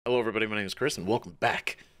Hello, everybody. My name is Chris, and welcome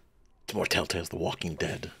back to more Telltale The Walking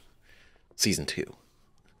Dead, Season 2.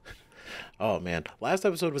 Oh, man. Last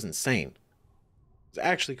episode was insane. It's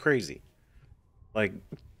actually crazy. Like,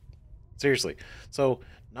 seriously. So,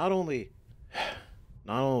 not only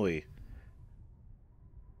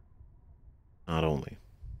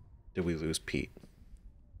did we lose Pete,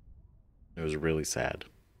 it was really sad.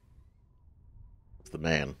 It's the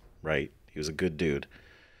man, right? He was a good dude.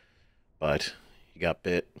 But he got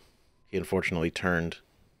bit. He unfortunately turned.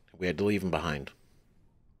 We had to leave him behind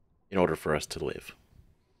in order for us to live.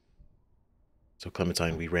 So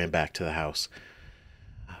Clementine, we ran back to the house,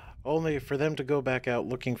 only for them to go back out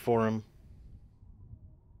looking for him.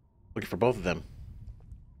 Looking for both of them.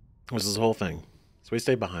 It was this whole thing. So we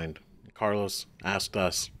stayed behind. Carlos asked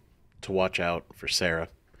us to watch out for Sarah,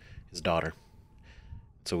 his daughter.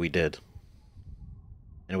 So we did.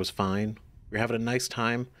 And it was fine. We were having a nice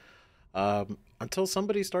time. Until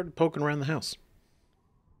somebody started poking around the house.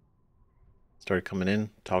 Started coming in,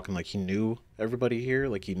 talking like he knew everybody here,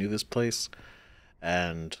 like he knew this place.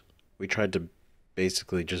 And we tried to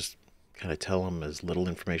basically just kind of tell him as little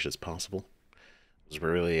information as possible. It was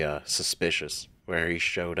really suspicious where he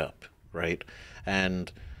showed up, right?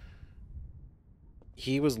 And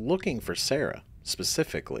he was looking for Sarah,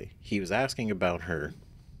 specifically. He was asking about her,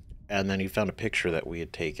 and then he found a picture that we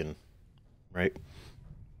had taken, right?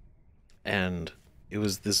 And it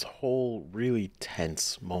was this whole really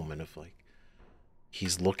tense moment of like,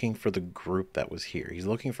 he's looking for the group that was here. He's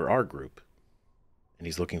looking for our group. And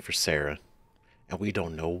he's looking for Sarah. And we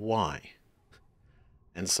don't know why.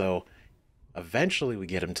 And so eventually we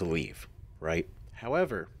get him to leave, right?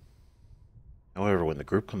 However, when the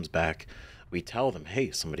group comes back, we tell them,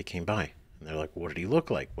 hey, somebody came by. And they're like, what did he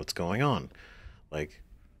look like? What's going on? Like,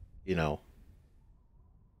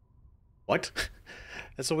 what?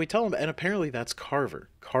 And so we tell him, and apparently that's Carver.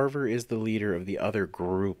 Carver is the leader of the other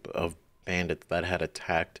group of bandits that had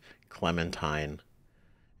attacked Clementine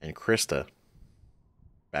and Krista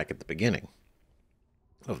back at the beginning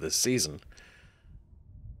of this season.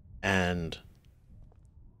 And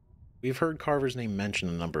we've heard Carver's name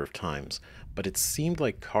mentioned a number of times, but it seemed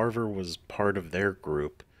like Carver was part of their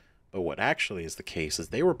group. But what actually is the case is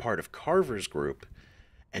they were part of Carver's group,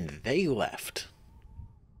 and they left.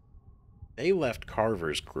 They left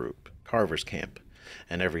Carver's group, Carver's camp,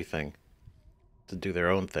 and everything to do their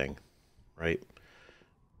own thing, right?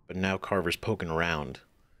 But now Carver's poking around.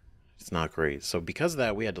 It's not great. So because of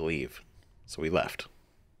that, we had to leave. So we left,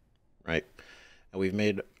 right? And we've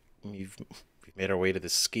made our way to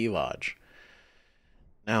this ski lodge.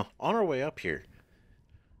 Now, on our way up here,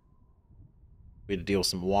 we had to deal with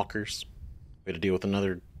some walkers. We had to deal with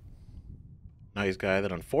another nice guy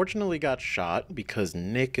that unfortunately got shot because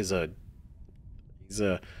Nick is he's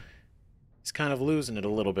kind of losing it a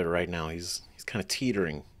little bit right now. He's kind of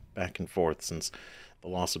teetering back and forth since the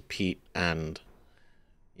loss of Pete, and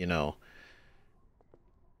it's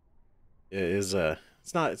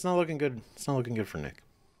not looking good. It's not looking good for Nick.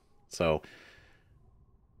 So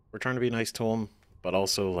we're trying to be nice to him, but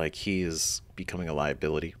also like he is becoming a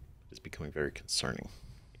liability. It's becoming very concerning.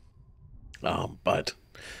 But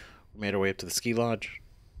we made our way up to the ski lodge,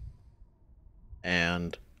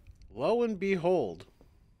 and lo and behold,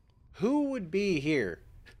 who would be here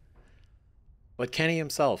but Kenny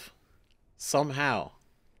himself? Somehow,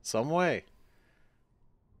 some way,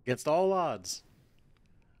 against all odds,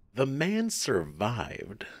 the man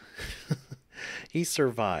survived. He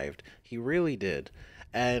survived. He really did.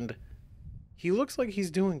 And he looks like he's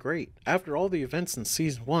doing great. After all the events in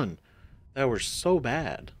season 1 that were so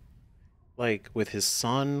bad, like with his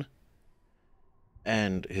son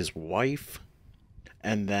and his wife,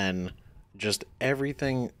 and then just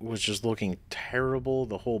everything was just looking terrible.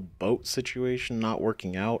 The whole boat situation not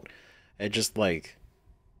working out. It just like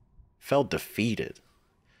felt defeated.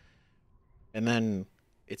 And then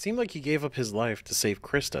it seemed like he gave up his life to save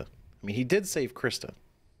Krista. I mean, he did save Krista,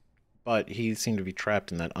 but he seemed to be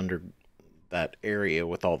trapped in that area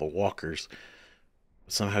with all the walkers.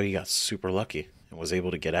 Somehow he got super lucky and was able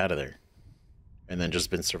to get out of there, and then just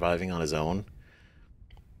been surviving on his own.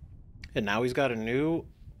 And now he's got a new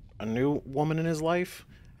woman in his life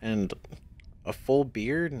and a full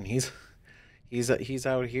beard, and he's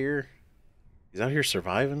out here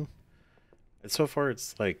surviving. And so far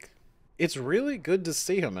it's like, it's really good to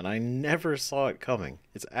see him, and I never saw it coming.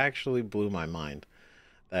 It's actually blew my mind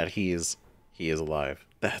that he is alive.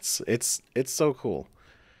 It's so cool,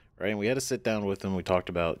 right? And we had to sit down with him. We talked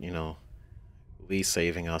about Lee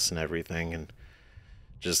saving us and everything, and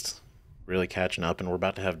just really catching up. And we're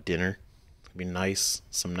about to have dinner. It'll be nice,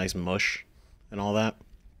 some nice mush and all that.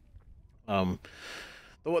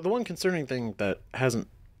 The one concerning thing that hasn't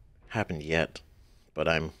happened yet, but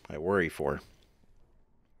I worry for,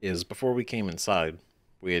 is before we came inside,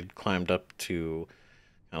 we had climbed up to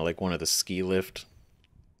kind of like one of the ski lift.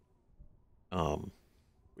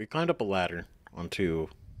 We climbed up a ladder onto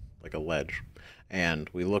like a ledge, and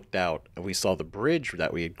we looked out and we saw the bridge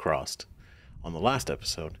that we had crossed on the last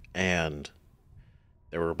episode, and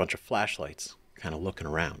there were a bunch of flashlights kind of looking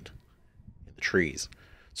around in the trees.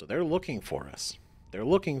 So they're looking for us. They're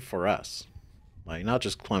looking for us. Like, not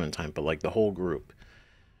just Clementine, but like the whole group.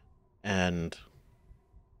 And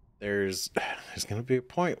there's going to be a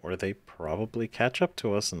point where they probably catch up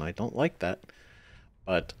to us, and I don't like that.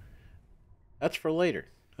 But that's for later.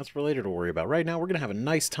 That's for later to worry about. Right now, we're going to have a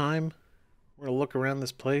nice time. We're going to look around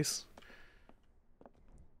this place.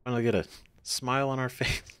 Finally get a smile on our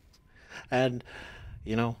face. And,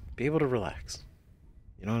 you know, be able to relax.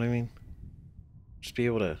 You know what I mean? Just be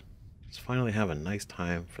able to just finally have a nice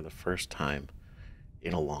time for the first time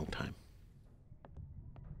in a long time.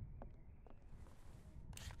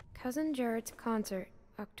 Cousin Jared's concert,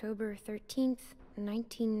 October 13th,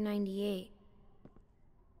 1998.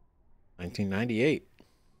 1998.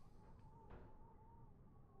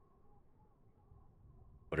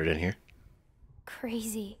 Put it in here.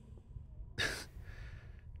 Crazy.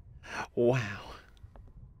 Wow.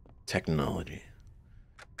 Technology.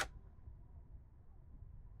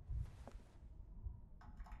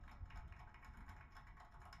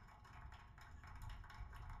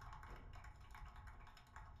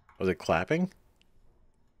 Was it clapping?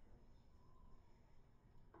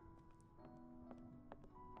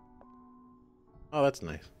 Oh, that's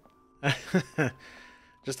nice.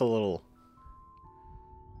 Just a little,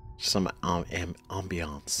 some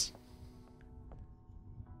ambiance.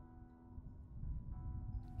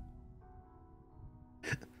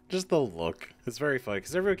 Just the look. It's very funny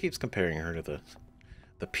because everyone keeps comparing her to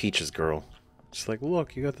the Peaches girl. Just like,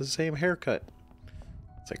 look, you got the same haircut.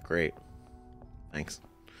 It's like, great. Thanks.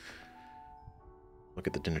 Look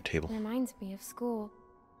at the dinner table. Reminds me of school.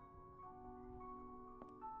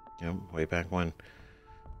 Yeah, way back when.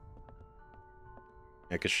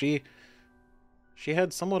 Yeah, because she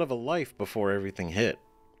had somewhat of a life before everything hit,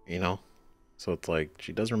 you know? So it's like,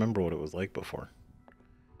 she does remember what it was like before.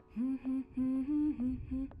 And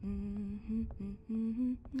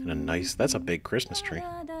a nice, that's a big Christmas tree.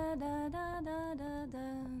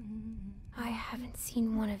 I haven't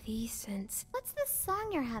seen one of these since. What's this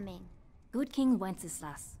song you're humming? Good King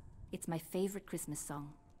Wenceslas. It's my favorite Christmas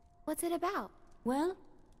song. What's it about? Well,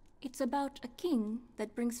 it's about a king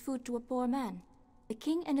that brings food to a poor man. The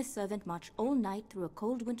king and his servant march all night through a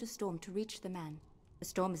cold winter storm to reach the man. The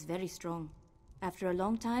storm is very strong. After a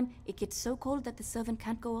long time, it gets so cold that the servant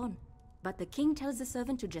can't go on. But the king tells the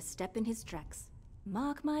servant to just step in his tracks.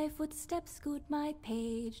 Mark my footsteps, good my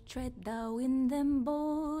page, tread thou in them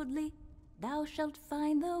boldly. Thou shalt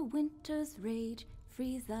find the winter's rage,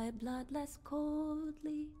 freeze thy blood less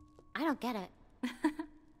coldly. I don't get it.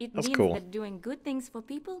 It That's means cool. that doing good things for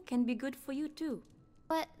people can be good for you too.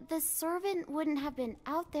 But the servant wouldn't have been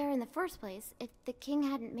out there in the first place if the king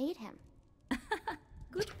hadn't made him.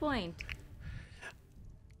 Good point.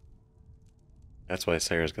 That's why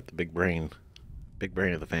Sarah's got the big brain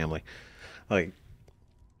of the family. Like,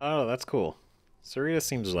 oh, that's cool. Sarita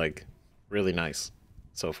seems like really nice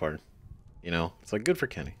so far. You know, it's like good for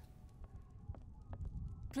Kenny.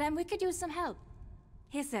 Clem, we could use some help.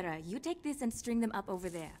 Here, Sarah, you take this and string them up over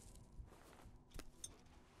there.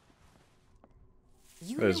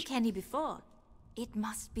 You knew Kenny before. It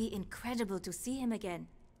must be incredible to see him again.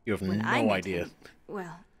 You have When I no met idea. him,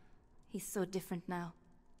 well, he's so different now.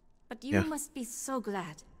 But you must be so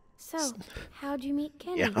glad. So, how'd you meet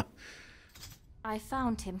Kenny? Yeah. I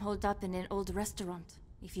found him holed up in an old restaurant,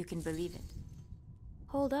 if you can believe it.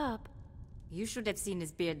 Hold up. You should have seen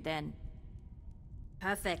his beard then.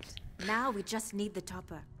 Perfect. Now we just need the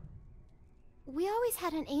topper. We always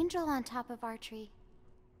had an angel on top of our tree.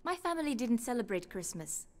 My family didn't celebrate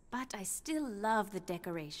Christmas, but I still love the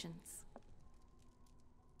decorations.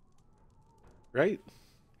 Right?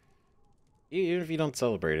 Even if you don't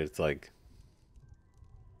celebrate it, it's like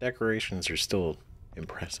decorations are still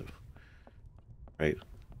impressive. Right?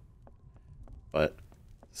 But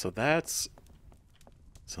so that's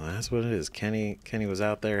what it is. Kenny was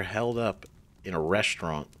out there held up in a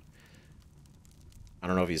restaurant. I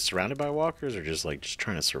don't know if he's surrounded by walkers or just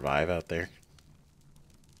trying to survive out there.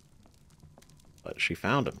 But she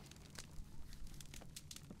found him.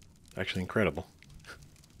 Actually incredible.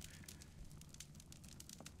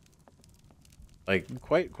 Like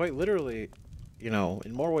quite literally, you know,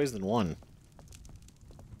 in more ways than one,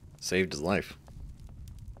 saved his life.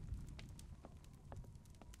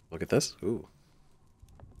 Look at this. Ooh.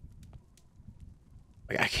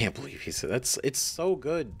 Like, I can't believe he said that's. It's so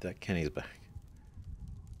good that Kenny's back.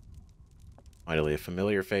 Finally, a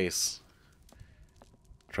familiar face.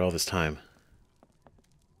 After all this time.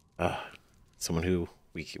 Someone who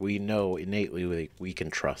we know innately we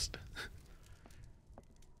can trust.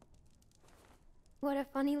 What a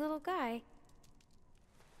funny little guy.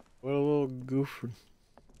 What a little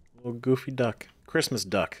goofy duck. Christmas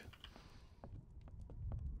duck.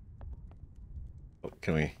 Oh,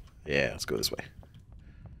 can we? Yeah, let's go this way.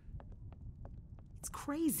 It's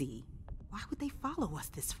crazy. Why would they follow us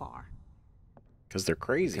this far? Because they're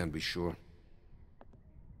crazy. Can't be sure.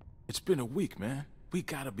 It's been a week, man. We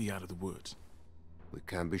gotta be out of the woods. We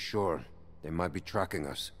can't be sure. They might be tracking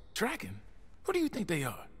us. Tracking? Who do you think they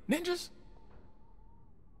are? Ninjas?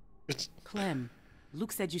 Clem,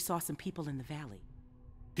 Luke said you saw some people in the valley.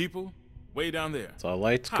 People? Way down there. Saw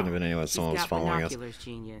lights. Couldn't have been anyone. Someone was following us.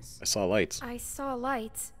 Genius. I saw lights. I saw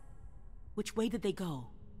lights. Which way did they go?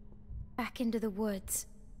 Back into the woods.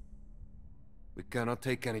 We cannot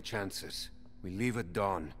take any chances. We leave at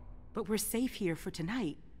dawn. But we're safe here for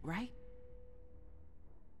tonight, right?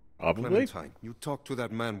 Probably. Clementine, you talked to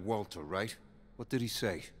that man Walter, right? What did he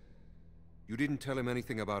say? You didn't tell him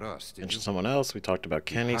anything about us, did you? Mentioned someone else. We talked about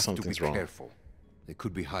Kenny. You have Something's to be wrong. careful. They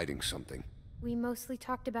could be hiding something. We mostly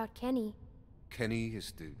talked about Kenny. Kenny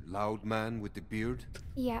is the loud man with the beard?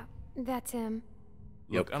 Yeah, that's him.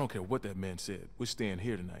 Look, I don't care what that man said. We're staying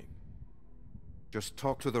here tonight. Just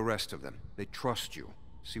talk to the rest of them. They trust you.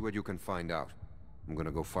 See what you can find out. I'm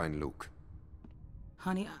gonna go find Luke.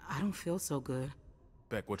 Honey, I don't feel so good.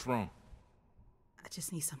 Beck, what's wrong? I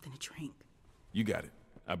just need something to drink. You got it.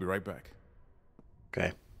 I'll be right back.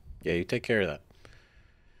 Okay. Yeah, you take care of that.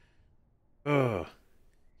 Oh.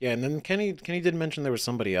 Yeah, and then Kenny did mention there was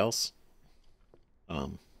somebody else.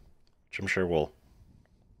 Which I'm sure we'll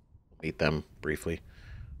meet them briefly.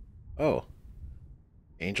 Oh.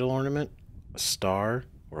 Angel ornament, a star,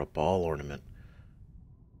 or a ball ornament.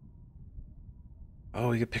 Oh,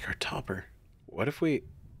 we could pick our topper. What if we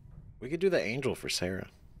could do the angel for Sarah?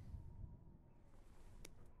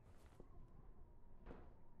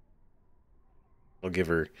 We'll give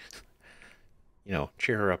her,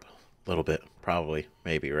 cheer her up a little bit, probably,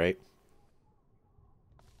 maybe, right?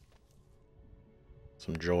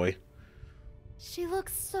 Some joy. She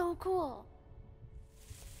looks so cool.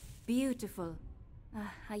 Beautiful.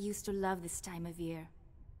 I used to love this time of year.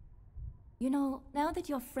 You know, now that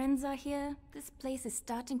your friends are here, this place is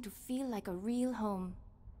starting to feel like a real home.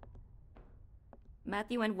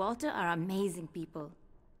 Matthew and Walter are amazing people.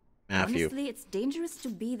 Matthew. Honestly, it's dangerous to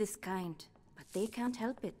be this kind, but they can't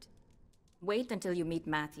help it. Wait until you meet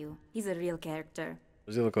Matthew. He's a real character. What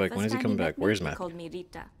does he look like? When is he coming back? Where's He Matthew? called me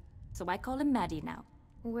Rita, so I call him Maddie now.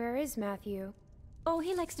 Where is Matthew? Oh,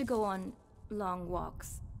 he likes to go on long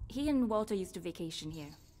walks. He and Walter used to vacation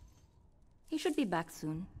here. He should be back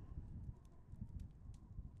soon.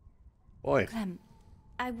 Boy. Clem,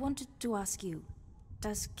 I wanted to ask you,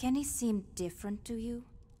 does Kenny seem different to you?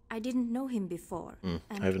 I didn't know him before.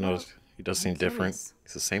 I haven't noticed. He does seem different. curious.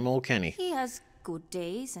 He's the same old Kenny. He has good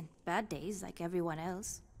days and bad days like everyone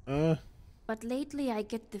else. But lately I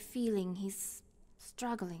get the feeling he's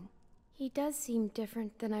struggling. He does seem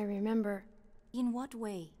different than I remember. In what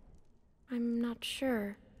way? I'm not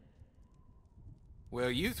sure.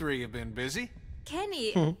 Well, you three have been busy.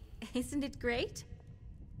 Kenny, isn't it great?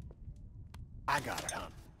 I got it,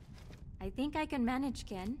 hon. I think I can manage,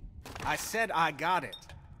 Ken. I said I got it.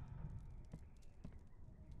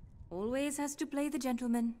 Always has to play the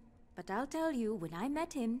gentleman. But I'll tell you, when I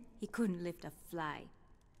met him, he couldn't lift a fly.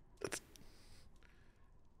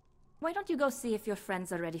 Why don't you go see if your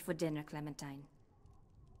friends are ready for dinner, Clementine?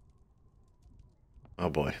 Oh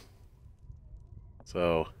boy.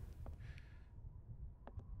 So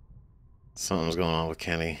something's going on with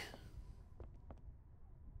Kenny.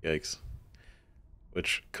 Yikes.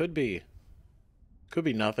 Which could be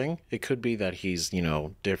nothing. It could be that he's,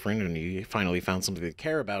 different and he finally found something to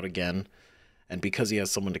care about again. And because he has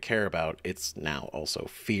someone to care about, it's now also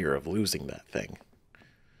fear of losing that thing.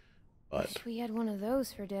 But Wish we had one of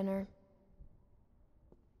those for dinner.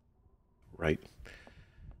 right.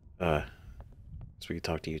 So we can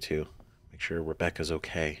talk to you too. Make sure Rebecca's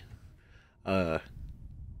okay.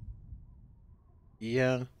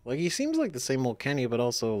 Yeah, like he seems like the same old Kenny, but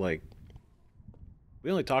also like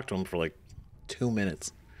we only talked to him for like 2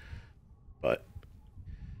 minutes. But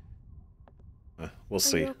we'll Are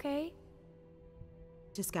see. you okay?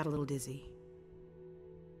 Just got a little dizzy.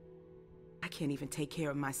 I can't even take care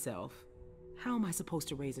of myself. How am I supposed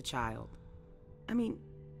to raise a child? I mean,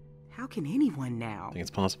 How can anyone now? I think it's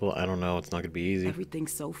possible. I don't know. It's not gonna be easy.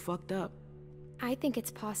 Everything's so fucked up. I think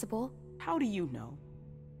it's possible. How do you know?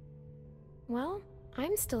 Well,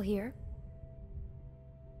 I'm still here.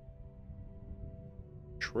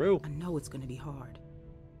 True. I know it's gonna be hard.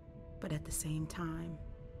 But at the same time,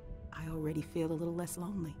 I already feel a little less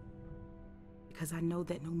lonely. Because I know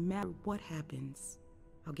that no matter what happens,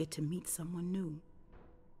 I'll get to meet someone new.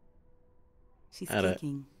 She's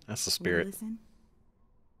kicking. That's the Wanna spirit. listen?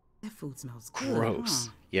 That food smells good. Gross.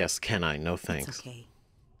 Huh? Yes, can I? No It's thanks. okay.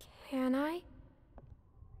 Can I?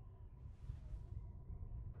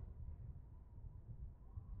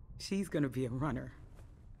 She's gonna be a runner.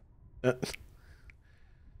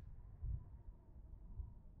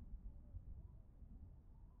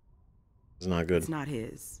 It's not good. It's not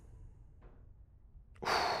his.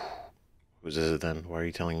 Whose is it then? Why are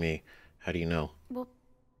you telling me? How do you know? Well,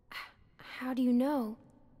 how do you know?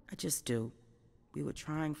 I just do. We were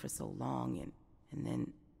trying for so long, and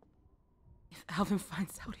then... If Alvin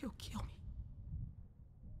finds out, he'll kill me.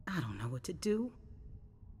 I don't know what to do.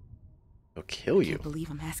 He'll kill I you. can't believe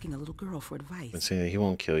I'm asking a little girl for advice. But saying that he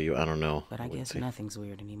won't kill you, I don't know. But I wouldn't guess say. nothing's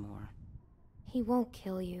weird anymore. He won't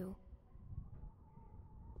kill you.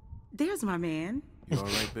 There's my man. You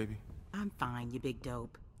alright, baby? I'm fine, you big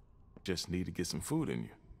dope. Just need to get some food in you.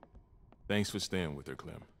 Thanks for staying with her,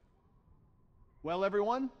 Clem. Well,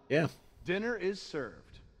 everyone, Yeah. dinner is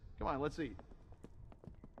served. Come on, let's eat.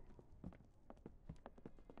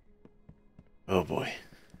 Oh boy.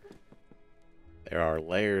 There are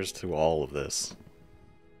layers to all of this.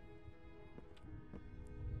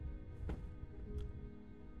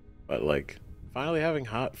 But like, finally having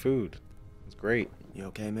hot food is great. You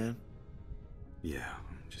okay, man? Yeah,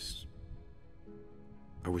 just...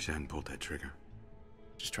 I wish I hadn't pulled that trigger.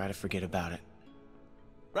 Just try to forget about it.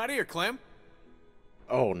 Right here, Clem.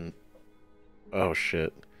 Oh, oh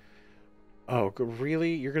shit. Oh,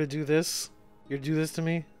 really? You're gonna do this? You're gonna do this to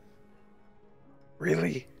me?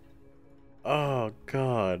 Really? Oh,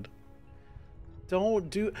 God. Don't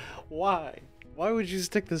do... Why? Why would you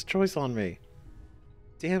stick this choice on me?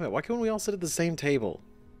 Damn it, why can't we all sit at the same table?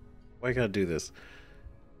 Why you gotta do this?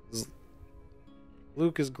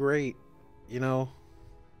 Luke is great, you know?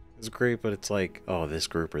 It's great, but it's like, oh, this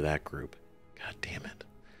group or that group. God damn it.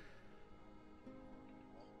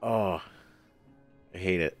 Oh. I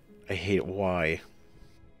hate it. I hate it. Why?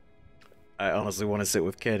 I honestly want to sit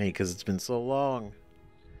with Kenny because it's been so long.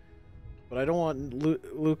 But I don't want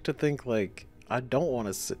Luke to think like, I don't want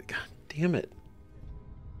to sit. God damn it.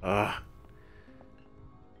 Ah.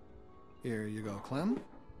 Here you go, Clem.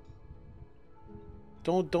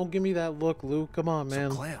 Don't give me that look, Luke. Come on, man.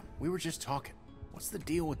 So, Clem, we were just talking. What's the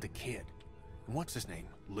deal with the kid? And what's his name?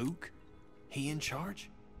 Luke? He in charge?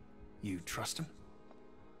 You trust him?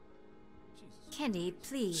 Kenny,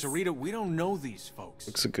 please. Sarita, we don't know these folks.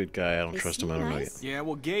 Luke's a good guy. I don't They trust him. seem I don't know nice. yet. Yeah,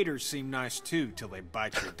 well, gators seem nice too, till they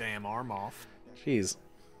bite your damn arm off. Jeez.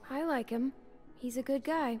 I like him. He's a good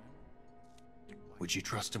guy. Would you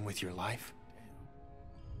trust him with your life?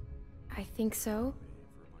 I think so.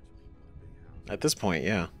 At this point,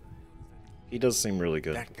 yeah. He does seem really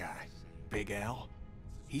good. That guy, Big Al,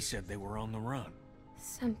 he said they were on the run.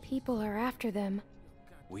 Some people are after them.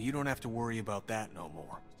 Well, you don't have to worry about that no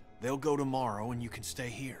more. They'll go tomorrow and you can stay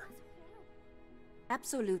here.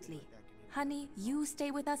 Absolutely. Honey, you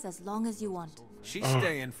stay with us as long as you want. She's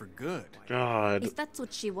staying for good. God. If that's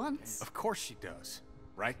what she wants. Of course she does.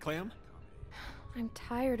 Right, Clem? I'm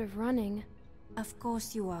tired of running. Of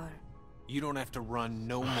course you are. You don't have to run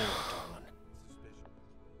no more, darling.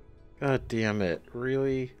 God damn it.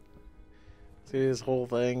 Really? See this whole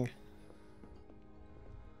thing?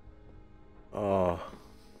 Oh.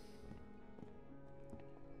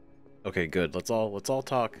 Okay, good. Let's all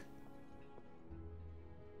talk.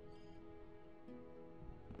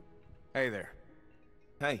 Hey there.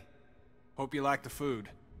 Hey. Hope you like the food.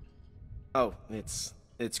 Oh, it's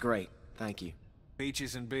great. Thank you.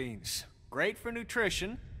 Peaches and beans. Great for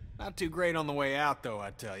nutrition. Not too great on the way out, though,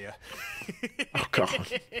 I tell you. Oh,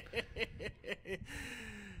 God.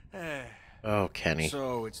 Oh, Kenny.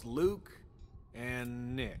 So it's Luke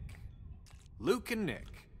and Nick. Luke and Nick.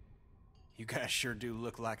 You guys sure do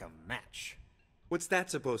look like a match. What's that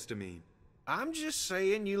supposed to mean? I'm just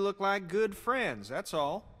saying you look like good friends, that's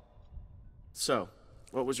all. So,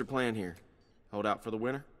 what was your plan here? Hold out for the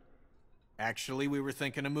winter? Actually, we were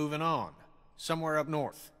thinking of moving on. Somewhere up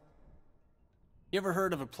north. You ever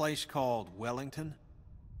heard of a place called Wellington?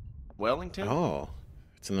 Wellington? Oh.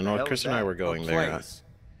 It's in the The north. hell Chris is and I that? were going A there. place.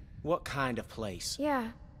 What kind of place? Yeah.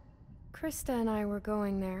 Krista and I were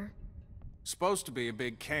going there. Supposed to be a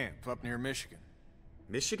big camp up near Michigan.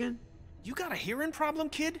 Michigan? You got a hearing problem,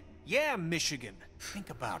 kid? Yeah, Michigan. Think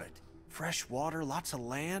about it. Fresh water, lots of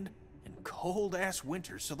land, and cold-ass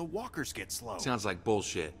winters so the walkers get slow. Sounds like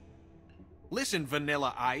bullshit. Listen,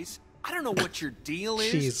 Vanilla Ice, I don't know what your deal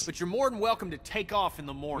is, Jeez. but you're more than welcome to take off in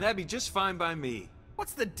the morning. That'd be just fine by me.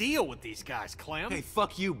 What's the deal with these guys, Clem? Hey,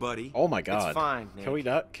 fuck you, buddy. Oh my god. It's fine, Nick. Can we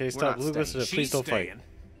not? Can you We're stop? not Lucas, staying. please She's don't fight. staying.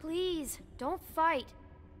 Please, don't fight.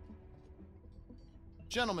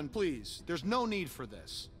 Gentlemen, please. There's no need for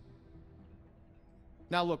this.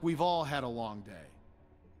 Now look, we've all had a long day.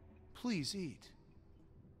 Please eat.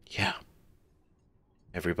 Yeah.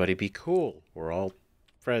 Everybody be cool. We're all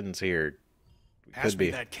friends here. We Pass could me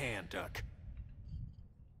be. that can, Duck.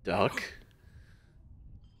 Duck?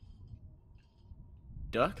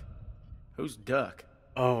 Duck? Who's Duck?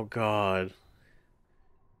 Oh god.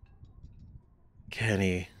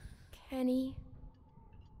 Kenny. Kenny.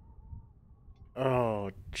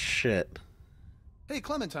 Oh shit. Hey,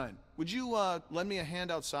 Clementine, would you lend me a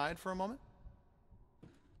hand outside for a moment?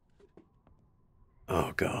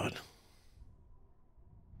 Oh god.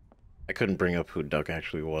 I couldn't bring up who Duck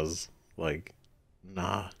actually was. Like,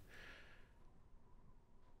 nah.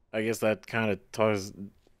 I guess that kind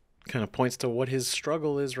of points to what his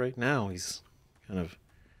struggle is right now. He's kind of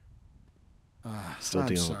still I'm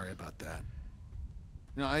dealing. sorry about that.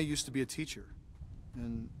 You know, I used to be a teacher,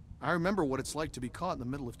 and I remember what it's like to be caught in the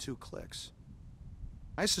middle of two cliques.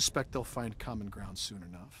 I suspect they'll find common ground soon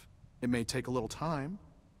enough. It may take a little time,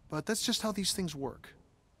 but that's just how these things work.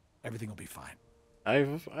 Everything will be fine. I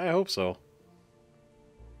hope so.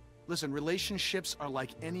 Listen, relationships are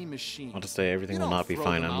like any machine. I'll just say everything You will don't not be throw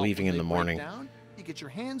fine. them I'm out leaving when in the they break morning. down. You get your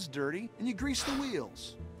hands dirty and you grease the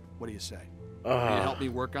wheels. What do you say? Can you help me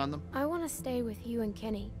work on them? I want to stay with you and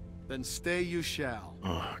Kenny. Then stay you shall.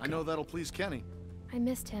 Oh, I know that'll please Kenny. I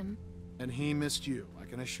missed him. And he missed you, I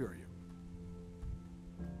can assure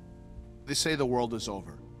you. They say the world is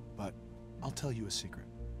over, but I'll tell you a secret.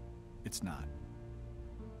 It's not.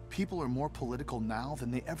 People are more political now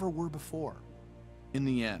than they ever were before. In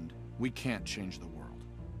the end, we can't change the world.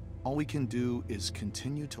 All we can do is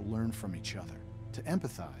continue to learn from each other, to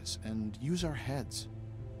empathize and use our heads.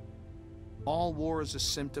 All war is a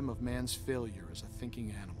symptom of man's failure as a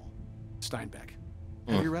thinking animal. Steinbeck.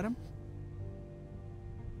 Have you read him?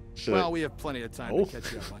 Well, we have plenty of time to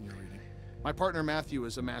catch you up on your reading. My partner Matthew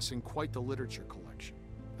is amassing quite the literature collection.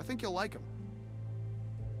 I think you'll like him.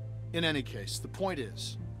 In any case, the point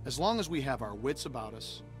is, as long as we have our wits about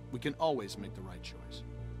us, we can always make the right choice.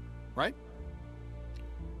 Right?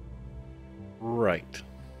 Right.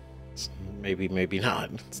 Maybe, maybe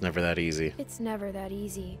not. It's never that easy. It's never that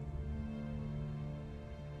easy.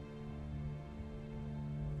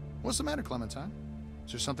 What's the matter, Clementine?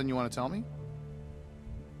 Is there something you want to tell me?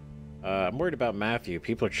 I'm worried about Matthew.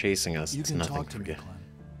 People are chasing us. You It's can nothing talk to me, forget. Clem.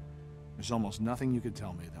 There's almost nothing you could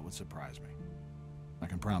tell me that would surprise me. I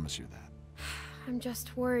can promise you that. I'm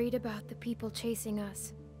just worried about the people chasing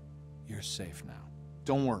us. You're safe now.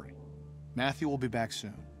 Don't worry. Matthew will be back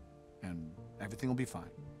soon, and everything will be fine.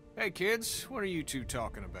 Hey, kids, what are you two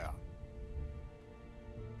talking about?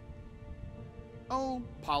 Oh,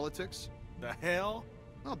 politics. The hell?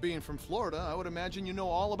 Well, being from Florida, I would imagine you know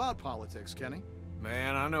all about politics, Kenny.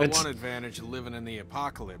 Man, I know one advantage of living in the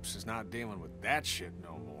apocalypse is not dealing with that shit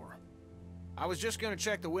no more. I was just gonna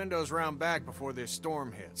check the windows round back before this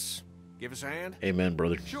storm hits. Give us a hand? Amen,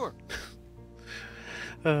 brother. Sure.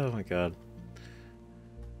 Oh my god.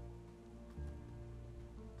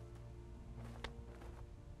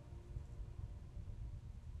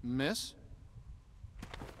 Miss?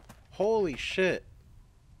 Holy shit.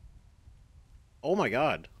 Oh my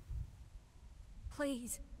god.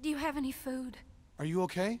 Please, do you have any food? Are you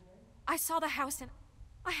okay? I saw the house and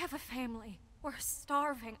I have a family. We're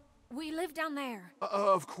starving. We live down there.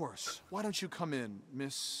 Of course. Why don't you come in,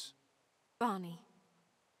 Miss... Bonnie.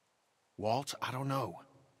 Walt, I don't know.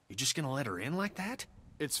 You just gonna let her in like that?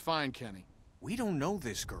 It's fine, Kenny. We don't know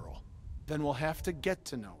this girl. Then we'll have to get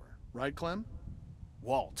to know her. Right, Clem?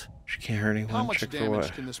 Walt. She can't hurt anyone. How much Check for damage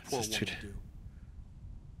what? can this poor woman do?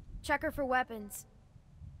 Check her for weapons.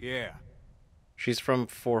 Yeah. She's from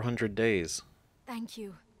 400 days. Thank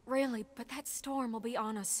you. Really, but that storm will be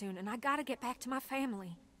on us soon, and I gotta get back to my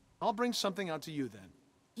family. I'll bring something out to you then.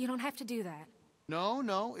 You don't have to do that.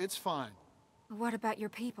 No, it's fine. What about your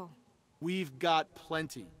people? We've got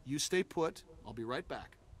plenty. You stay put. I'll be right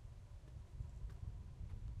back.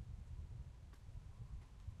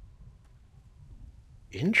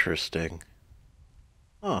 Interesting.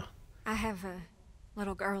 Huh. I have a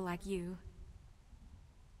little girl like you.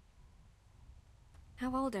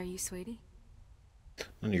 How old are you, sweetie?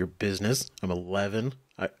 None of your business. I'm 11.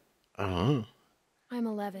 I'm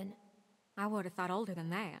 11. I would have thought older than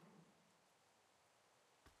that.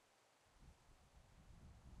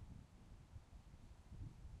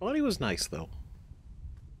 Well, he was nice, though.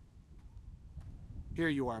 Here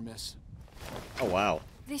you are, miss. Oh, wow.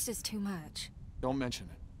 This is too much. Don't mention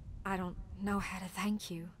it. I don't know how to thank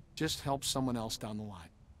you. Just help someone else down the line.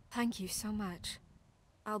 Thank you so much.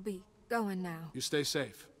 I'll be going now. You stay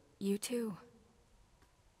safe. You too.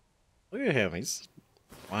 Look at him. He's...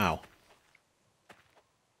 Wow.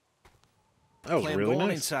 That was Clem, really go on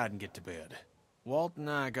nice. inside and get to bed. Walt and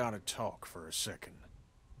I gotta talk for a second.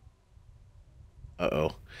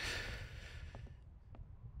 Uh-oh.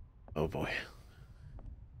 Oh, boy.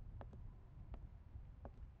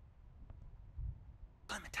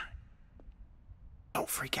 Clementine. Don't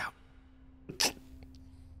freak out. I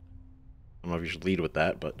don't know if you should lead with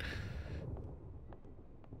that, but...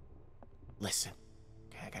 Listen,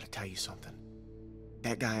 okay, I gotta tell you something.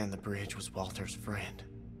 That guy on the bridge was Walter's friend.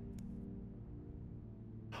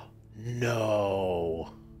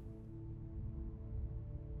 No.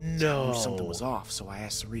 I No. knew something was off, so I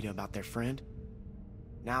asked Sarita about their friend.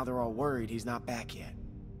 Now they're all worried he's not back yet.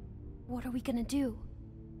 What are we gonna do?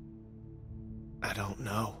 I don't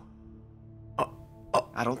know.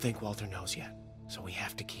 I don't think Walter knows yet, so we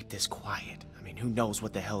have to keep this quiet. I mean, who knows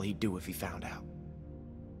what the hell he'd do if he found out.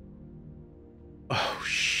 Oh,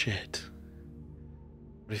 shit.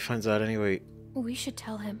 What if he finds out anyway? We should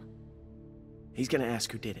tell him. He's gonna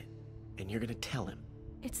ask who did it, and you're gonna tell him.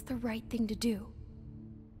 It's the right thing to do.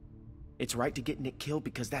 It's right to get Nick killed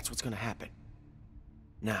because that's what's gonna happen.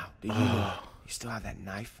 Now, do you know you still have that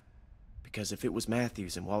knife? Because if it was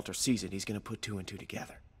Matthews and Walter sees it, he's gonna put two and two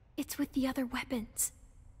together. It's with the other weapons.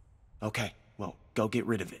 Okay, well, go get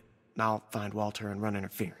rid of it. And I'll find Walter and run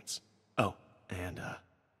interference. Oh, and,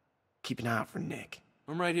 keep an eye out for Nick.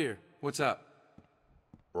 I'm right here. What's up?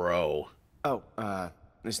 Bro. Oh,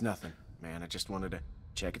 it's nothing, man. I just wanted to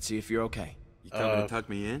check and see if you're okay. You coming to tuck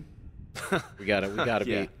me in? We gotta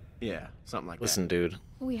yeah, be... Yeah, something like Listen, that. dude.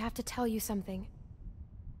 We have to tell you something.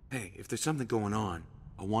 Hey, if there's something going on,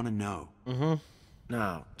 I want to know. Mm-hmm.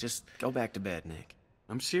 No, just go back to bed, Nick.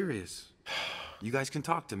 I'm serious. You guys can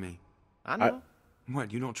talk to me. I know.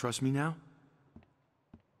 What, you don't trust me now?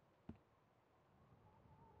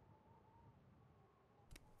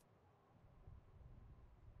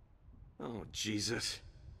 Oh, Jesus.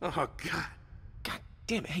 Oh, God. God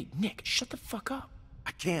damn it. Hey, Nick, shut the fuck up.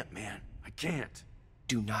 I can't, man. I can't.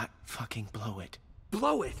 Do not fucking blow it.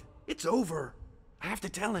 Blow it. It's over. I have to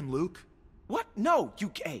tell him, Luke. What? No,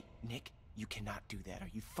 hey, Nick, you cannot do that. Are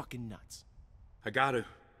you fucking nuts? I gotta.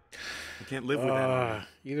 I can't live with that.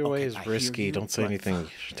 Either way is I hear risky. you, Don't say but anything. You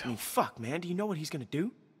fuck. should I tell. mean, fuck, man. Do you know what he's gonna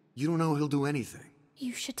do? You don't know he'll do anything.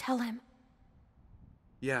 You should tell him.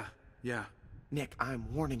 Yeah. Nick,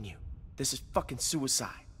 I'm warning you. This is fucking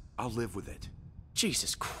suicide. I'll live with it.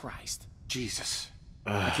 Jesus Christ. Jesus.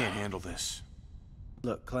 I can't handle this.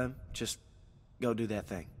 Look, Clem, just go do that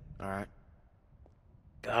thing, all right?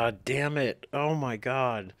 God damn it. Oh my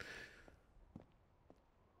god.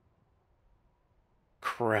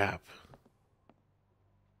 Crap.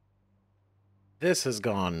 This has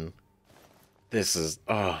gone... This is...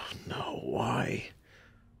 Oh, no. Why?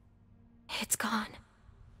 It's gone.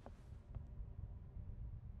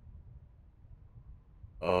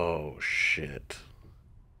 Oh, shit.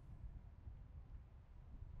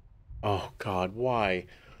 Oh, God. Why?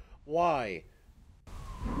 Why?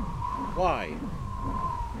 Why?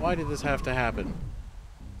 Why did this have to happen?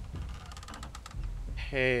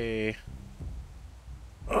 Hey.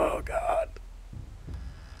 Oh, God.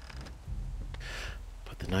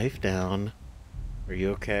 Put the knife down. Are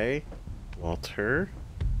you okay, Walter?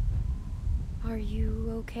 Are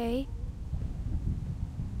you okay?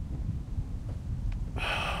 Oh,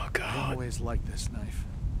 I God. always liked this knife.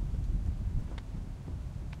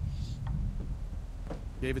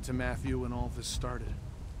 Gave it to Matthew when all this started.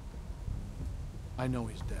 I know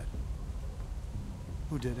he's dead.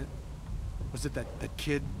 Who did it? Was it that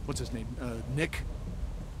kid? What's his name? Nick?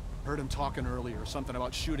 Heard him talking earlier, something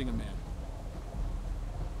about shooting a man.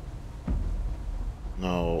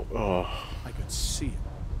 No. Oh. I could see it.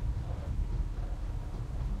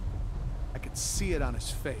 I could see it on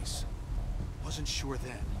his face. Wasn't sure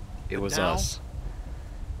then. It But was now, us.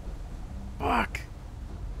 Fuck.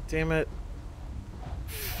 Damn it.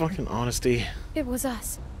 Fucking honesty. It was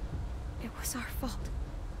us. It was our fault.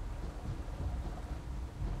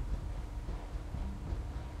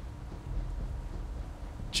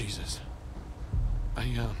 Jesus. I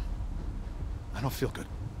don't feel good.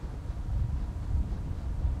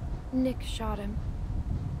 Nick shot him.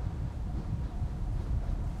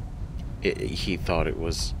 He thought it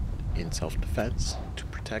was in self-defense to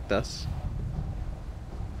protect us.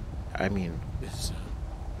 I mean...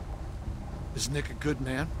 Is Nick a good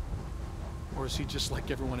man? Or is he just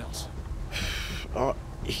like everyone else?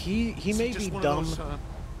 He Is may he just be one dumb. of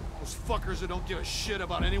those fuckers that don't give a shit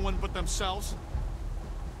about anyone but themselves?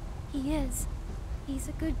 He is. He's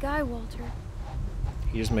a good guy, Walter.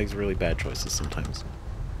 He just makes really bad choices sometimes.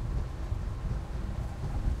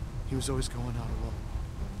 He was always going out alone.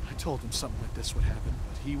 I told him something like this would happen,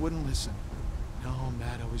 but he wouldn't listen. No,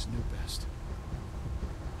 Matt always knew best.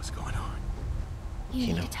 What's going on? You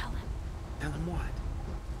need to tell him. Tell him what?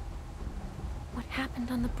 What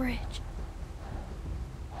happened on the bridge.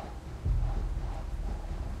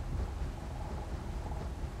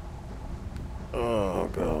 Oh,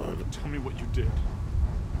 God. Tell me what you did.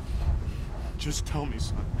 Just tell me,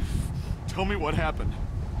 son. Tell me what happened.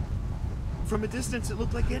 From a distance, it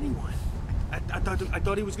looked like anyone. I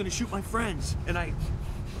thought he was gonna shoot my friends, and I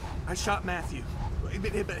shot Matthew.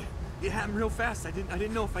 It happened real fast. I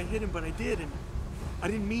didn't know if I hit him, but I did, and I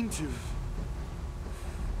didn't mean to.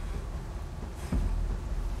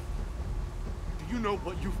 Do you know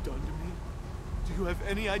what you've done to me? Do you have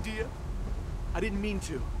any idea? I didn't mean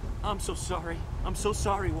to. I'm so sorry. I'm so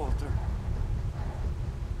sorry, Walter.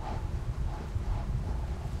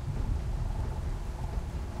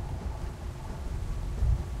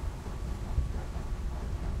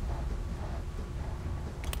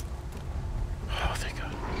 Oh, thank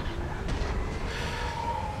God.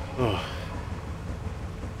 Oh.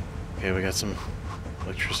 Okay, we got some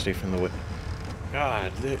electricity from the whip.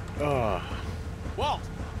 God, oh. Walt,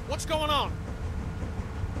 what's going on?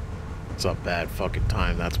 It's a bad fucking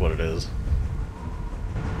time, that's what it is.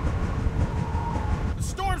 The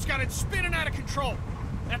storm's got it spinning out of control.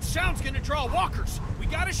 That sound's gonna draw walkers. We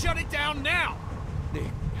gotta shut it down now. Nick,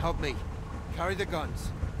 help me. Carry the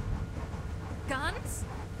guns. Guns?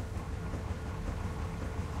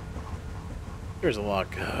 There's a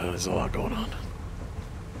lot going on.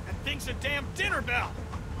 That thing's a damn dinner bell.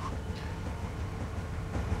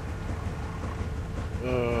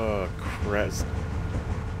 Oh, crap.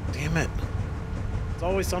 Damn it. It's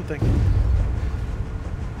always something.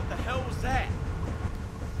 What the hell was that?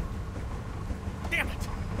 Damn it!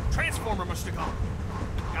 Transformer must have gone.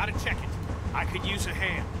 Gotta check it. I could use a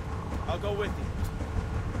hand. I'll go with you.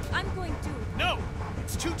 I'm going to. No!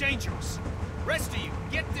 It's too dangerous. Rest of you,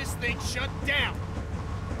 get this thing shut down.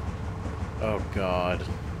 Oh, God.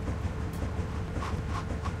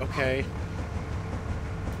 Okay.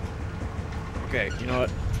 Okay, you know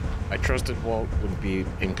what? I trusted Walt would be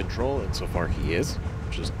in control, and so far he is,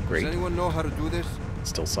 which is great. Does anyone know how to do this?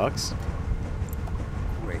 Still sucks.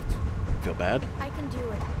 Great. Feel bad? I can do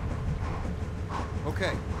it.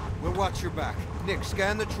 Okay, we'll watch your back. Nick,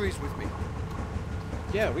 scan the trees with me.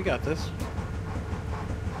 Yeah, we got this.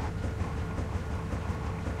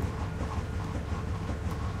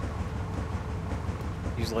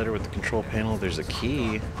 Use lighter with the control panel. There's a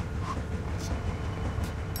key.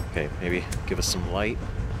 Okay, maybe give us some light.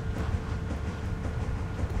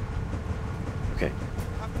 Okay.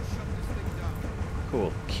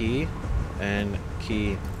 Cool. Key and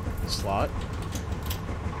key slot.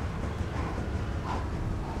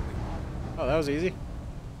 Oh, that was easy.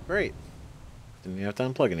 Great. Didn't even have to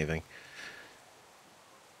unplug anything.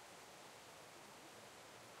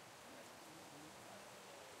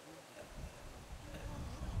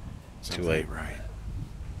 It's too late. Right.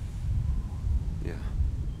 Yeah.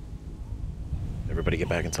 Everybody get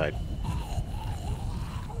back inside.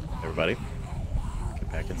 Everybody.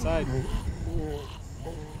 Get back inside.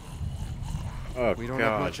 Oh, we don't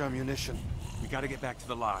God. have much ammunition. We gotta get back to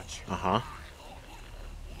the lodge. Uh-huh.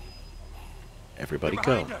 Everybody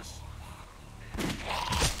go. Us.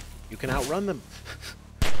 You can outrun them.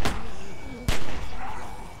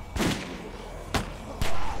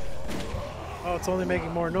 Oh, it's only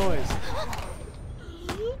making more noise.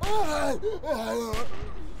 Oh,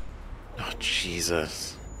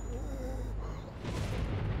 Jesus.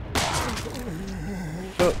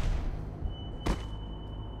 Oh.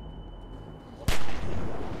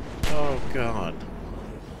 Oh, God.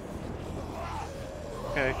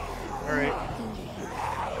 Okay. All right.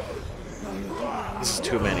 This is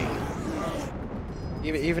too many.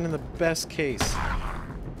 Even in the best case.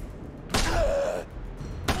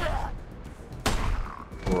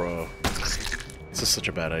 Bro. This is such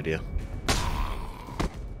a bad idea.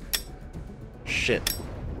 Shit.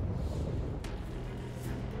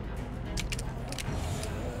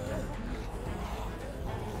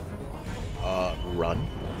 Run.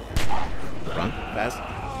 Run. Fast.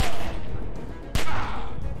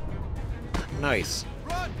 Nice.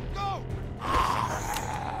 Run! Go!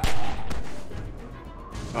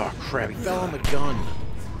 Oh, crap. He fell on the gun.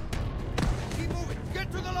 Keep moving.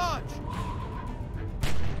 Get to the lodge.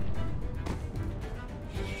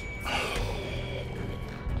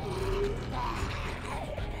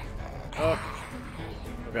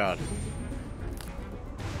 god.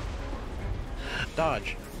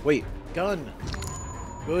 Dodge. Wait. Gun.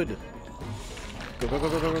 Good. Go, go, go,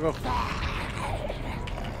 go, go, go, go.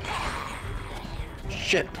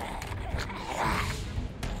 Shit.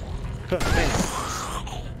 Man.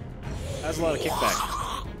 That's a lot of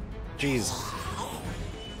kickback. Jeez.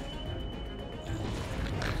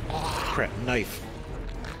 Crap. Knife.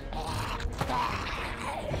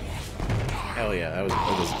 Hell yeah. That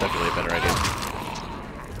was definitely a better idea.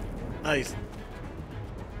 Nice.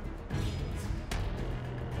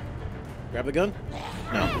 Grab the gun?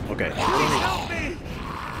 No. Okay. Help me!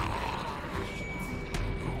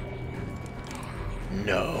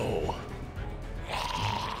 No.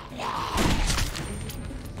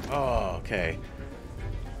 Oh, okay.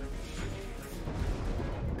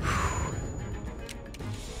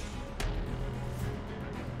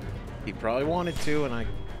 He probably wanted to, and I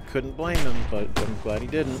couldn't blame him, but I'm glad he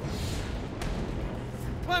didn't.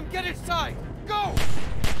 Clem, get inside! Go!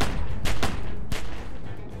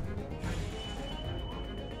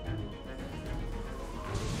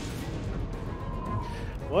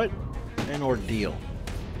 What an ordeal.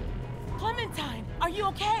 Clementine, are you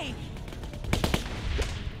okay?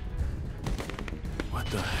 What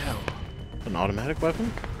the hell? An automatic weapon?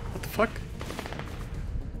 What the fuck?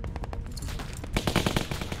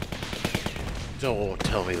 Don't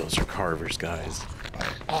tell me those are Carver's guys.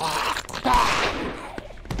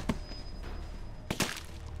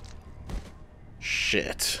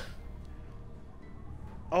 Shit.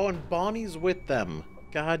 Oh, and Bonnie's with them.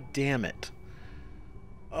 God damn it.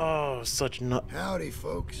 Oh, such nut. Howdy,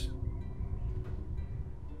 folks.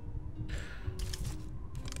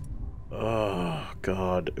 Oh,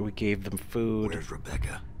 God. We gave them food. Where's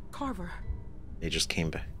Rebecca? Carver. They just came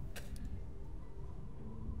back.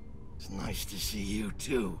 It's nice to see you,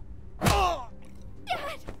 too. Oh!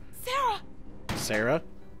 Dad! Sarah! Sarah?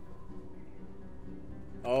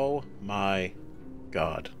 Oh, my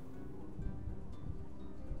God.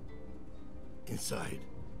 Inside.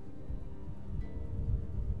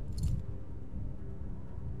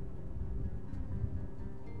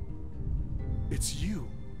 It's you.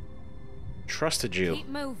 Trusted you. Keep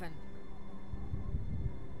moving.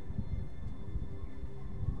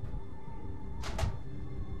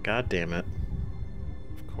 God damn it.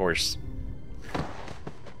 Of course.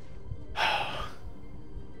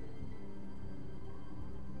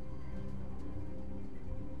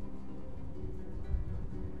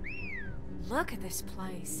 Look at this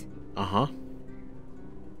place. Uh-huh.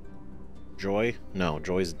 Joy? No,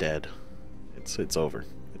 Joy's dead. It's over.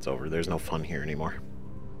 It's over. There's no fun here anymore.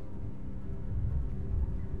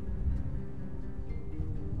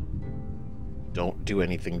 Don't do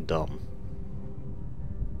anything dumb.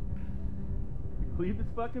 Leave this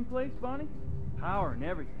fucking place, Bonnie? Power and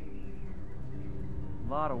everything.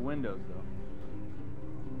 A lot of windows,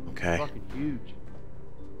 though. Okay. Fucking huge.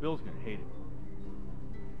 Bill's gonna hate it.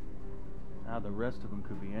 Now the rest of them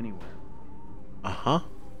could be anywhere. Uh-huh.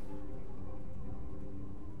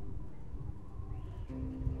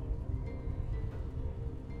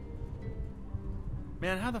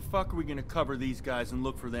 Man, how the fuck are we gonna cover these guys and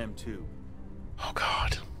look for them, too? Oh,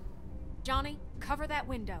 God. Johnny, cover that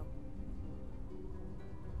window.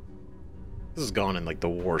 This has gone in, like, the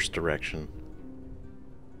worst direction.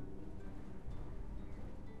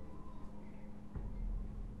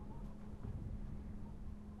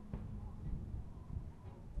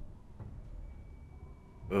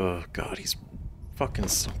 Oh, God, he's fucking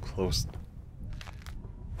so close.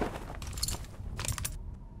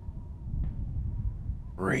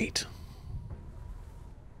 Great.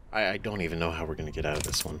 I don't even know how we're gonna get out of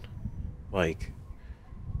this one. Like,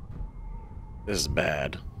 this is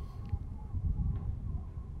bad.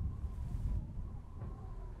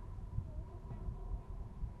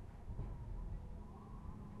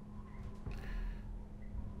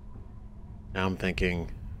 Now I'm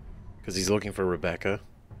thinking, because he's looking for Rebecca,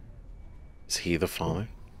 is he the father?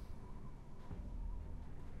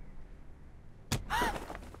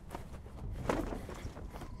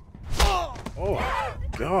 Oh,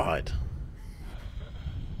 God.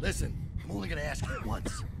 Listen, I'm only gonna ask you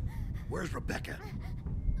once. Where's Rebecca?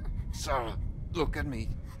 Sarah, look at me.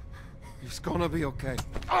 It's gonna be okay.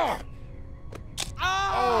 Oh!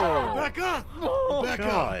 Oh! Rebecca! Oh, Rebecca!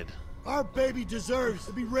 God. Our baby deserves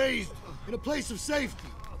to be raised in a place of safety.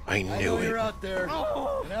 I knew know it. you're out there. And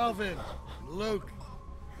Alvin, and Luke,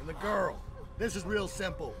 and the girl. This is real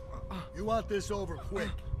simple. You want this over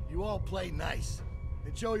quick. You all play nice.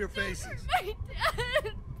 And show your faces. My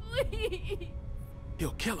dad, please.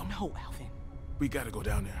 He'll kill him. No, Alvin. We gotta go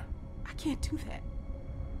down there. I can't do that.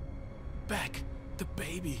 Back. The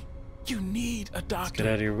baby. You need a Let's doctor.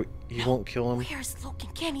 get out of here. He won't kill him. Where's Luke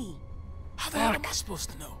and Kenny? How the hell am I supposed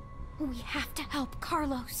to know? We have to help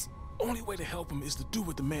Carlos. Only way to help him is to do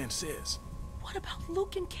what the man says. What about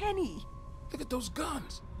Luke and Kenny? Look at those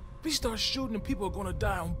guns. If we start shooting, and people are gonna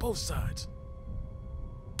die on both sides.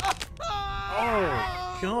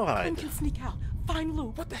 Oh, God. Clem can sneak out. Find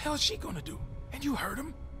Luke. What the hell is she gonna do? And you heard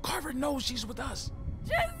him. Carver knows she's with us.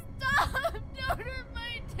 Just stop! Don't hurt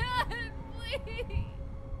my dad, please!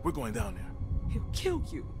 We're going down there. He'll kill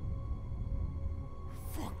you.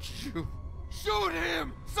 Fuck you. Shoot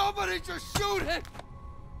him! Somebody just shoot him!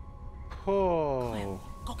 Oh.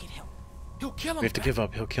 Go get help. He'll kill him. We have to give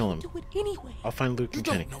up. He'll kill him. Do it anyway. I'll find Luke and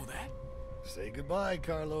Kenny. Know that. Say goodbye,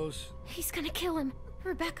 Carlos. He's gonna kill him.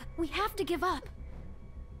 Rebecca, we have to give up.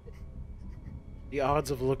 The odds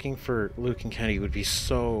of looking for Luke and Kenny would be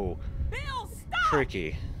so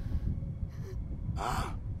tricky.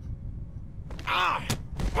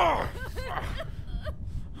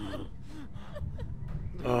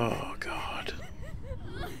 Oh, God.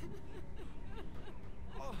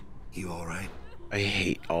 You all right? I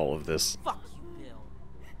hate all of this. Fuck you,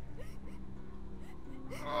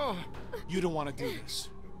 Bill. You don't want to do this.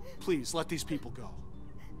 Please, let these people go.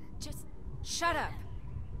 Just shut up.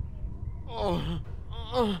 Oh,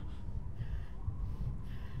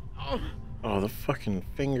 the fucking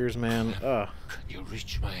fingers, man. Ugh. Can you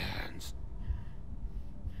reach my hands?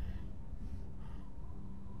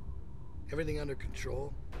 Everything under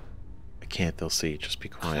control? I can't, they'll see. Just be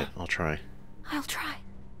quiet. I'll try. I'll try.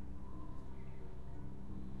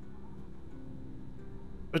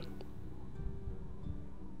 But...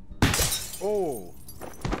 Oh!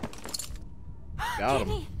 Got him.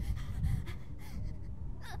 Kenny.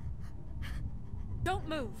 Don't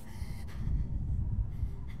move.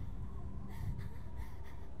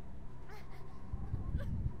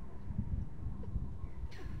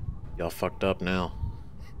 Y'all fucked up now.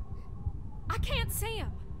 I can't see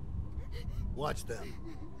him. Watch them.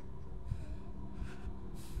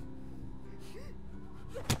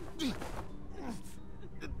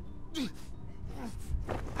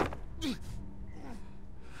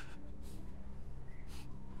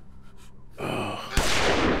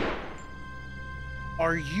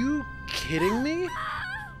 Are you kidding me?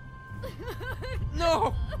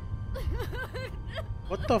 No!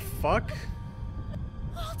 What the fuck?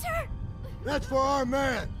 Walter! That's for our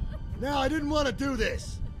man. Now, I didn't want to do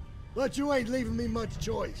this, but you ain't leaving me much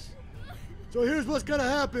choice. So here's what's gonna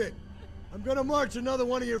happen. I'm gonna march another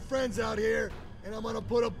one of your friends out here, and I'm gonna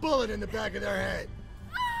put a bullet in the back of their head.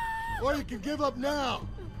 Or you can give up now.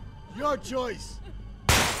 Your choice.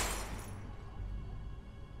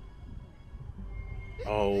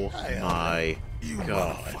 Oh my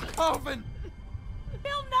God. Alvin!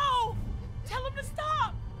 Bill, no! Tell him to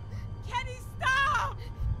stop! Kenny, stop!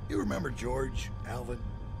 You remember George, Alvin?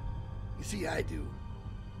 You see, I do.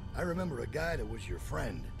 I remember a guy that was your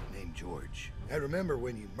friend named George. I remember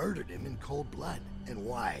when you murdered him in cold blood. And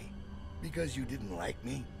why? Because you didn't like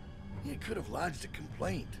me? You could have lodged a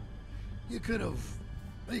complaint. You could have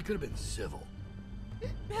been civil.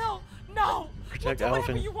 Bill, no! Protect we'll do Alvin.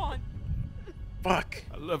 whatever you want. Fuck.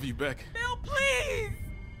 I love you, Beck. Bill, please!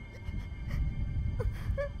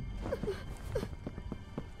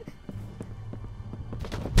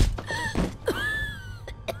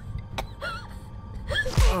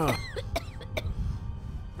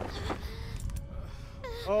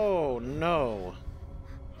 Oh no.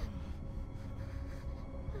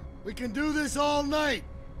 We can do this all night.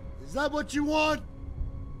 Is that what you want?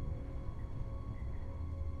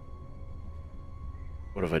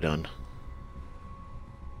 What have I done?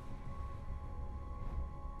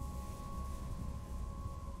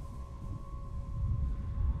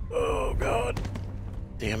 Oh God.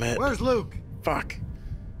 Damn it. Where's Luke? Fuck.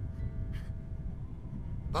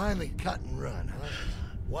 Finally cut and run, huh?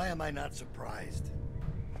 Why am I not surprised?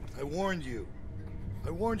 I warned you.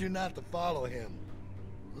 I warned you not to follow him.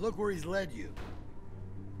 Look where he's led you.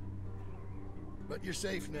 But you're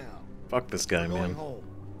safe now. Fuck this guy, We're going man. home.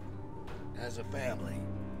 As a family.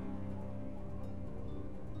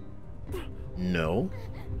 No.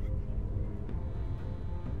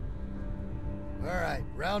 All right,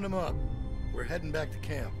 round them up. We're heading back to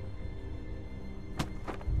camp.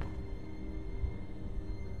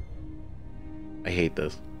 I hate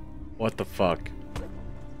this. What the fuck?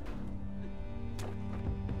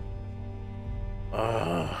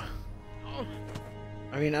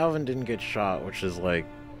 I mean, Alvin didn't get shot, which is like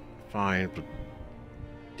fine, but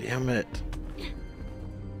damn it.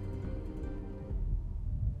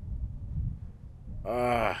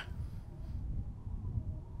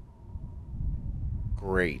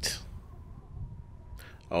 Great.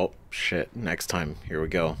 Oh, shit. Next time. Here we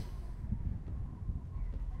go.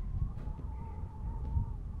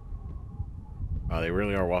 Wow, they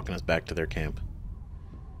really are walking us back to their camp.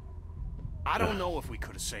 I don't know if we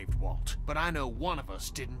could have saved Walt, but I know one of us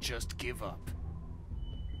didn't just give up.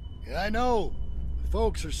 Yeah, I know. The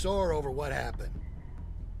folks are sore over what happened.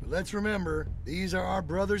 But let's remember, these are our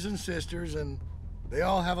brothers and sisters, and they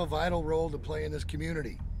all have a vital role to play in this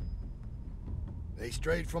community. They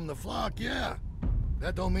strayed from the flock, yeah.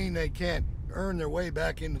 That don't mean they can't earn their way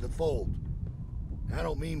back into the fold. I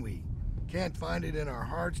don't mean we can't find it in our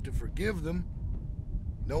hearts to forgive them,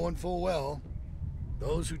 knowing full well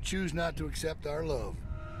those who choose not to accept our love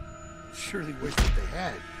surely wish that they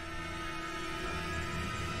had.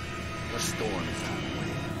 The storm is out of the way.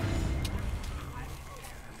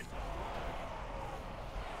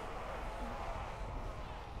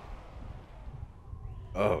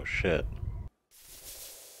 Oh, shit.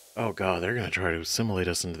 Oh, God, they're gonna try to assimilate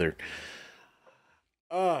us into their...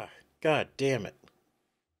 Ah, God damn it.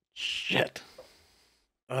 Shit.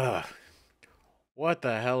 What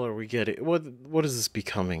the hell are we getting? What is this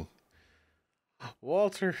becoming?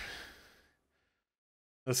 Walter...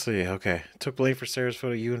 Let's see, okay. Took blame for Sarah's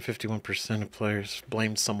photo. You and 51% of players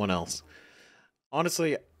blamed someone else.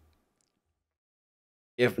 Honestly,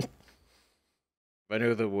 if I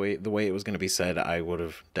knew the way it was going to be said, I would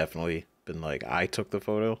have definitely been like, I took the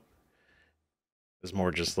photo. It was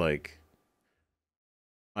more just like,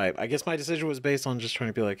 I guess my decision was based on just trying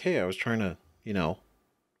to be like, hey, I was trying to, you know,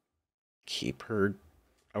 keep her,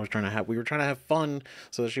 we were trying to have fun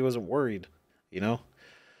so that she wasn't worried, you know?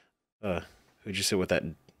 Who'd you sit with at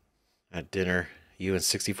dinner? You and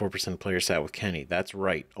 64% of players sat with Kenny. That's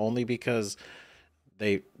right. Only because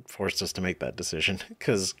they forced us to make that decision.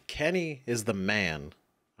 Because Kenny is the man.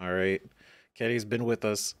 All right? Kenny's been with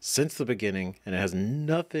us since the beginning, and it has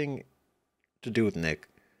nothing to do with Nick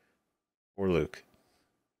or Luke.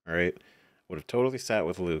 All right? Would have totally sat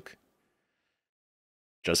with Luke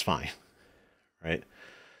just fine. Right?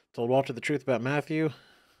 Told Walter the truth about Matthew.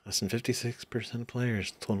 Less than 56% of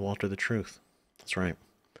players told Walter the truth. That's right.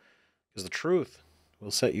 Because the truth will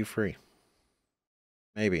set you free.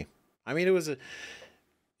 Maybe. I mean, it was a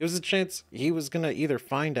chance he was going to either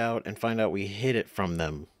find out we hid it from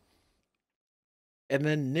them. And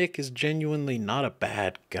then Nick is genuinely not a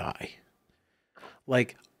bad guy.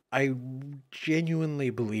 Like, I genuinely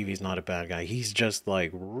believe he's not a bad guy. He's just, like,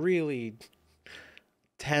 really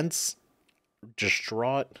tense,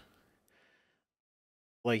 distraught.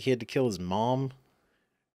 Like, he had to kill his mom,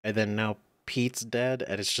 and then now Pete's dead,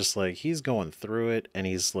 and it's just like, he's going through it, and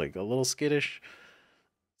he's, like, a little skittish.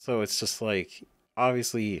 So it's just like,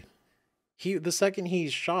 obviously, the second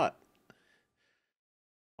he's shot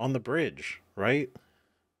on the bridge, right?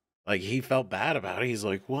 Like, he felt bad about it. He's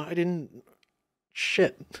like, well, I didn't...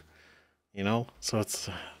 Shit. You know? So it's...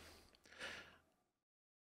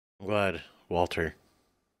 I'm glad Walter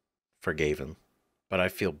forgave him, but I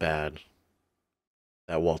feel bad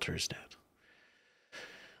that Walter is dead.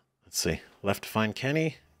 Let's see. Left to find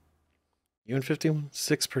Kenny. You and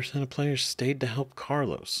 56% of players stayed to help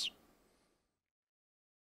Carlos.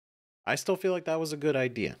 I still feel like that was a good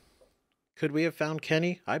idea. Could we have found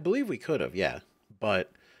Kenny? I believe we could have, yeah.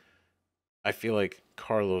 But I feel like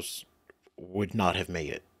Carlos would not have made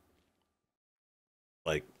it.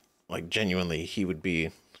 Like genuinely,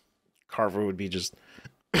 Carver would be just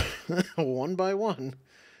one by one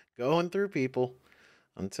going through people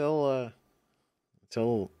until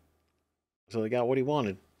he got what he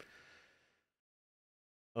wanted.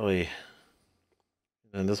 Oh, yeah.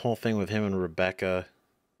 And this whole thing with him and Rebecca,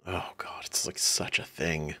 oh god, it's like such a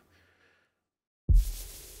thing.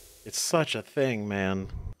 It's such a thing, man.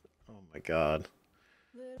 Oh my god.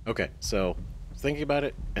 Okay, so thinking about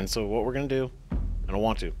it, and so what we're gonna do, I don't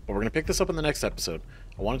want to, but we're gonna pick this up in the next episode.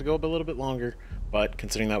 I wanted to go a little bit longer, but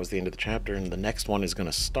considering that was the end of the chapter and the next one is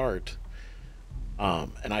gonna start,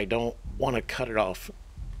 and I don't want to cut it off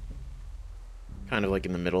kind of like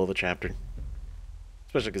in the middle of the chapter,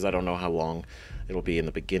 especially because I don't know how long it'll be in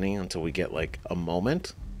the beginning until we get like a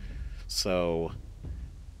moment. So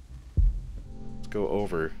let's go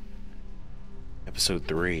over episode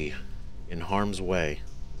 3, In Harm's Way.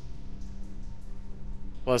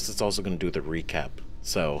 Plus it's also going to do the recap,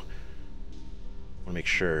 so I want to make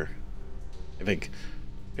sure. I think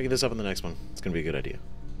picking this up in the next one, it's going to be a good idea.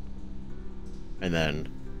 And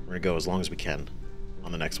then we're going to go as long as we can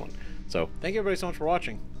on the next one. So thank you everybody so much for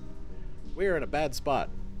watching. We're in a bad spot.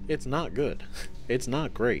 It's not good. It's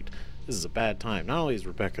not great. This is a bad time. Not only is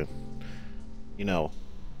Rebecca, you know,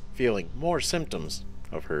 feeling more symptoms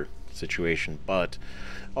of her situation, but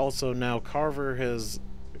also now Carver has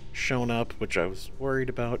shown up, which I was worried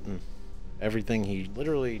about, and everything. He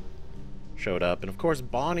literally showed up. And of course,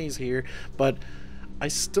 Bonnie's here, but I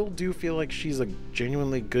still do feel like she's a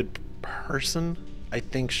genuinely good person. I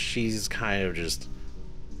think she's kind of just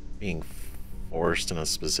being forced in a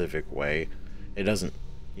specific way. It doesn't,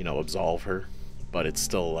 you know, absolve her, but it's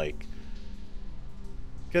still like,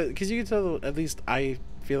 because you can tell, at least I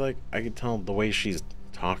feel like I can tell the way she's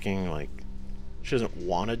talking, like she doesn't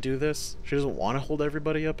want to do this. She doesn't want to hold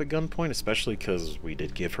everybody up at gunpoint, especially because we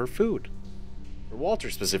did give her food. Or Walter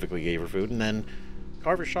specifically gave her food, and then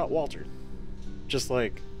Carver shot Walter. Just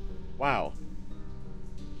like, wow.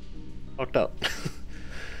 Fucked up.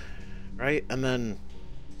 Right? And then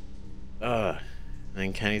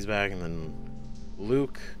Kenny's back, and then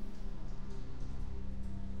Luke's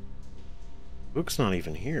not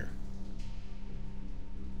even here.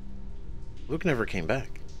 Luke never came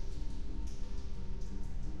back.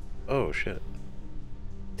 Oh shit.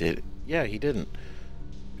 Yeah, he didn't.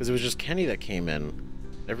 Because it was just Kenny that came in.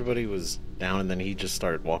 Everybody was down, and then he just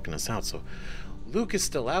started walking us out. So Luke is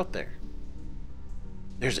still out there.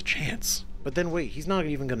 There's a chance. But then wait, he's not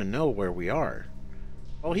even gonna know where we are.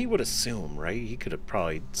 Well, he would assume, right? He could have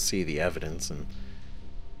probably see the evidence, and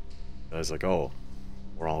I was like, oh,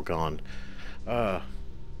 we're all gone.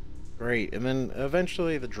 Great. And then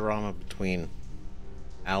eventually the drama between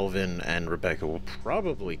Alvin and Rebecca will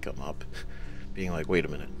probably come up, being like, wait a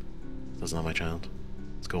minute, that's not my child.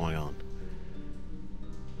 What's going on?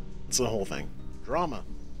 It's the whole thing. Drama.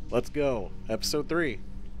 Let's go. Episode 3.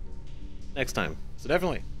 Next time. So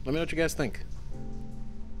definitely, let me know what you guys think.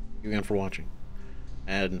 Thank you again for watching.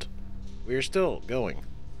 And we are still going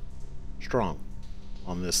strong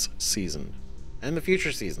on this season and the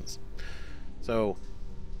future seasons. So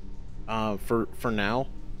for now,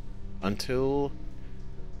 until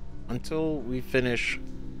we finish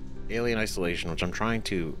Alien Isolation, which I'm trying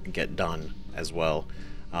to get done as well,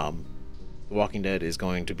 The Walking Dead is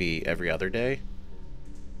going to be every other day,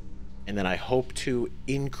 and then I hope to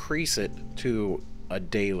increase it to a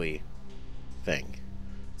daily thing.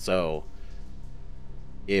 So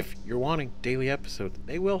if you're wanting daily episodes,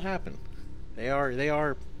 they will happen. They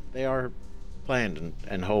are planned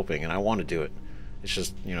and hoping, and I want to do it. It's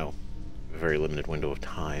just, you know, a very limited window of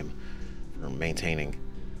time for maintaining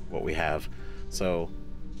what we have. So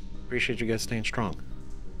appreciate you guys staying strong.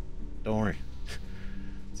 Don't worry.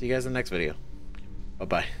 See you guys in the next video.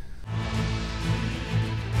 Bye-bye.